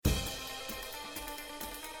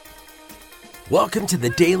Welcome to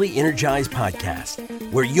the Daily Energize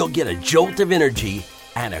Podcast, where you'll get a jolt of energy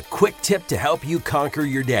and a quick tip to help you conquer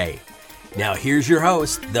your day. Now here's your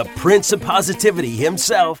host, the Prince of Positivity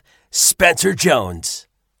himself, Spencer Jones.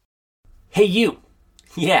 Hey you.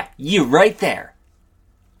 Yeah, you right there.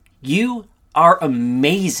 You are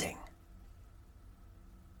amazing.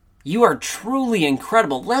 You are truly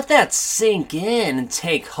incredible. Let that sink in and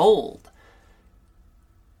take hold.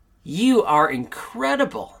 You are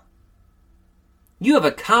incredible. You have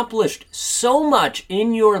accomplished so much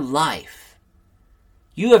in your life.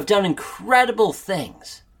 You have done incredible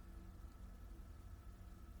things.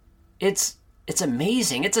 It's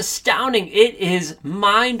amazing. It's astounding. It is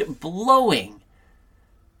mind-blowing.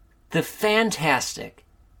 The fantastic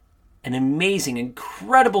and amazing,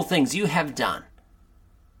 incredible things you have done.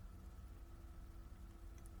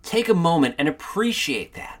 Take a moment and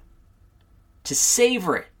appreciate that. To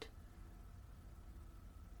savor it.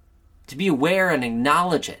 To be aware and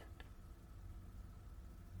acknowledge it.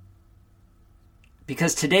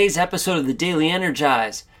 Because today's episode of the Daily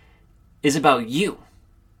Energize is about you.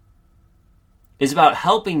 Is about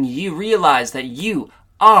helping you realize that you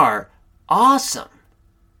are awesome.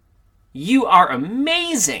 You are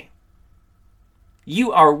amazing.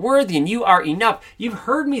 You are worthy and you are enough. You've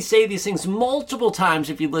heard me say these things multiple times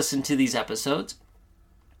if you listen to these episodes.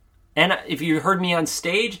 And if you heard me on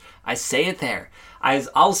stage, I say it there.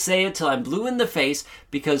 I'll say it till I'm blue in the face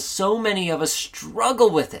because so many of us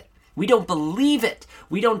struggle with it. We don't believe it.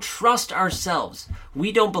 We don't trust ourselves.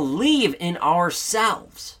 We don't believe in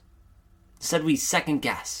ourselves. Instead, we second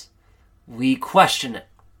guess. We question it.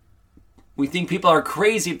 We think people are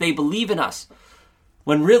crazy if they believe in us,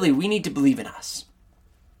 when really we need to believe in us.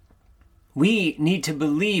 We need to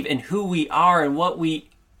believe in who we are and what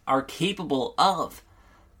we are capable of.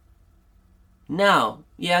 Now,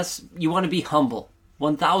 yes, you want to be humble,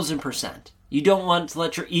 1,000%. You don't want to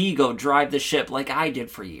let your ego drive the ship like I did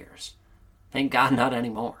for years. Thank God, not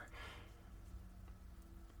anymore.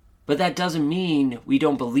 But that doesn't mean we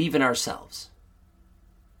don't believe in ourselves.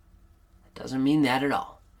 It doesn't mean that at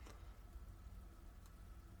all.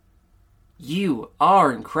 You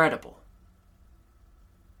are incredible.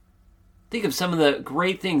 Think of some of the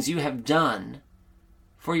great things you have done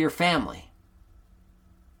for your family.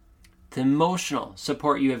 The emotional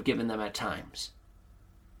support you have given them at times.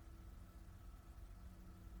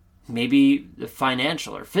 Maybe the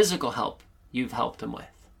financial or physical help you've helped them with.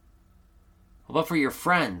 What about for your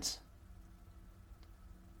friends?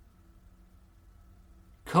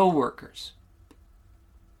 Co-workers?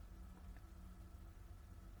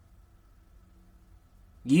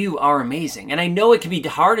 You are amazing. And I know it can be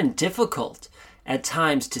hard and difficult at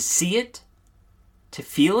times to see it, to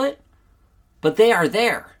feel it, but they are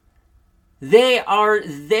there. They are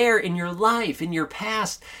there in your life, in your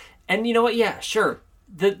past. And you know what? Yeah, sure.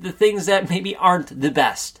 The things that maybe aren't the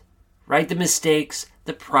best, right? The mistakes,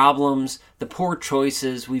 the problems, the poor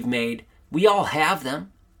choices we've made. We all have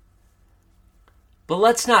them. But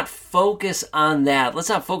let's not focus on that. Let's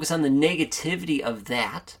not focus on the negativity of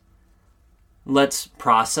that. Let's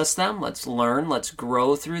process them. Let's learn. Let's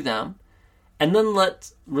grow through them. And then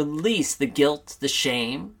let's release the guilt, the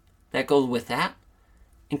shame that goes with that.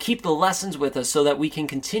 And keep the lessons with us so that we can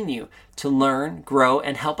continue to learn, grow,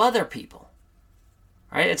 and help other people.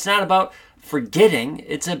 Right? It's not about forgetting.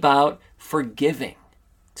 It's about forgiving.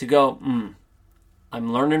 To go,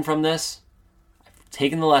 I'm learning from this. I've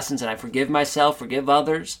taken the lessons and I forgive myself, forgive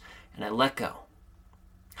others, and I let go.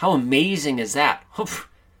 How amazing is that? If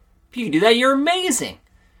you can do that, you're amazing.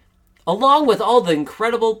 Along with all the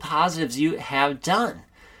incredible positives you have done.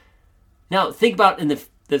 Now, think about in the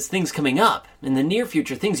things coming up, in the near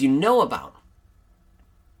future, things you know about.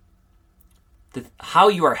 How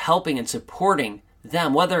you are helping and supporting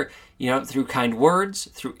them, whether, through kind words,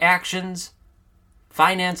 through actions,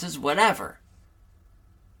 finances, whatever.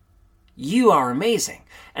 You are amazing.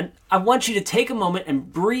 And I want you to take a moment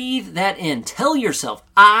and breathe that in. Tell yourself,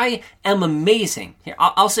 I am amazing. Here,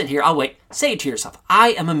 I'll sit here. I'll wait. Say it to yourself. I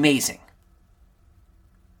am amazing.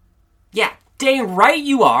 Yeah, dang right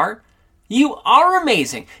you are. You are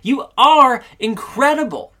amazing. You are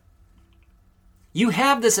incredible. You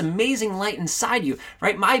have this amazing light inside you,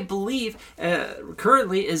 right? My belief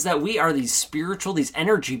currently is that we are these spiritual, these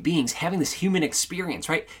energy beings having this human experience,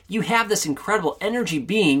 right? You have this incredible energy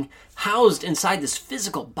being housed inside this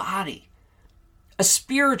physical body. A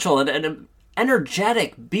spiritual and an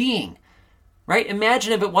energetic being, right?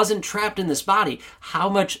 Imagine if it wasn't trapped in this body, how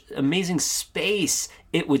much amazing space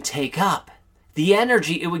it would take up. The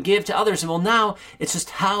energy it would give to others. And well, now it's just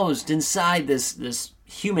housed inside this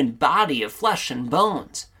human body of flesh and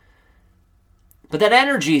bones. But that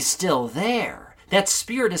energy is still there. That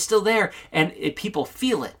spirit is still there, and people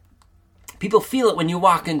feel it. People feel it when you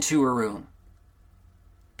walk into a room.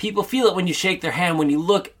 People feel it when you shake their hand, when you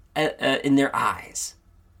look in their eyes.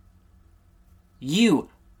 You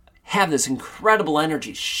have this incredible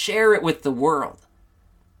energy. Share it with the world.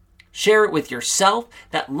 Share it with yourself,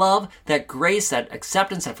 that love, that grace, that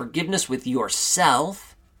acceptance, that forgiveness with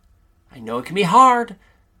yourself. I know it can be hard,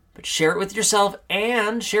 but share it with yourself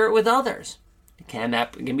and share it with others. It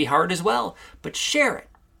can be hard as well, but share it.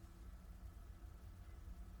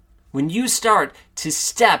 When you start to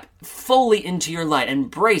step fully into your light,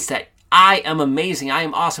 embrace that I am amazing, I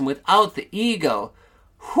am awesome without the ego,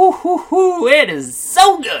 it is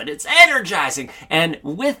so good. It's energizing. And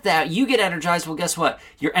with that, you get energized. Well, guess what?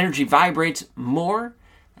 Your energy vibrates more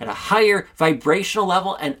at a higher vibrational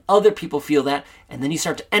level, and other people feel that, and then you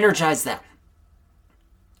start to energize them.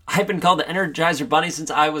 I've been called the Energizer Bunny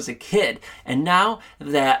since I was a kid, and now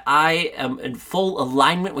that I am in full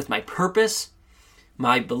alignment with my purpose,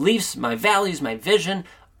 my beliefs, my values, my vision,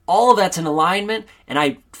 all of that's in alignment, and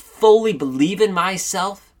I fully believe in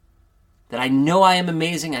myself, that I know I am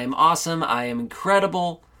amazing, I am awesome, I am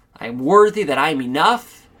incredible, I am worthy, that I am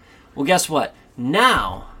enough. Well, guess what?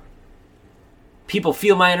 Now, people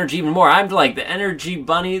feel my energy even more. I'm like the Energy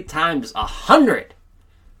Bunny times 100.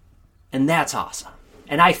 And that's awesome.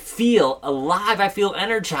 And I feel alive, I feel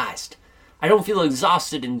energized. I don't feel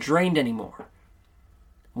exhausted and drained anymore.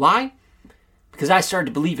 Why? Because I started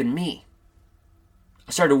to believe in me.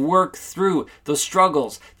 I started to work through those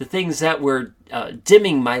struggles, the things that were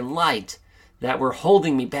dimming my light, that were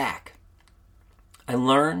holding me back. I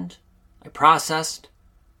learned, I processed,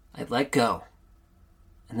 I let go,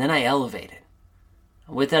 and then I elevated.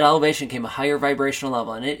 And with that elevation came a higher vibrational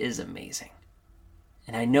level, and it is amazing.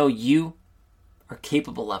 And I know you are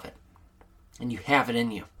capable of it, and you have it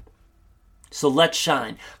in you. So let's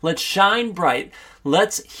shine. Let's shine bright.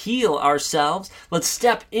 Let's heal ourselves. Let's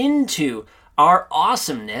step into our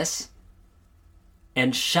awesomeness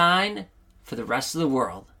and shine for the rest of the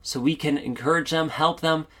world so we can encourage them, help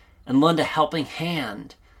them, and lend a helping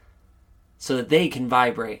hand so that they can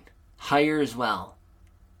vibrate higher as well.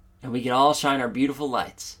 And we can all shine our beautiful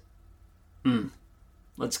lights.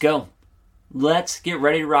 Let's go. Let's get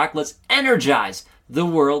ready to rock. Let's energize the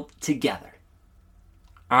world together.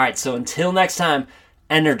 All right, so until next time,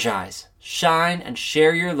 energize, shine, and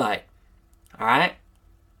share your light. All right?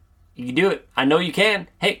 You can do it. I know you can.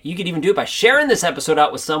 Hey, you can even do it by sharing this episode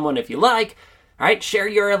out with someone if you like. All right, share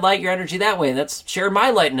your light, your energy that way. And that's share my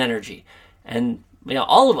light and energy. And,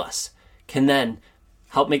 all of us can then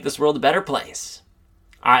help make this world a better place.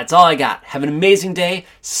 All right, that's all I got. Have an amazing day.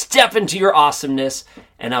 Step into your awesomeness.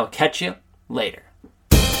 And I'll catch you later.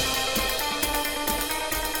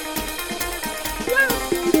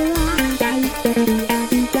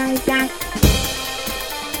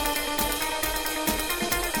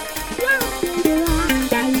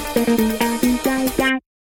 Yeah.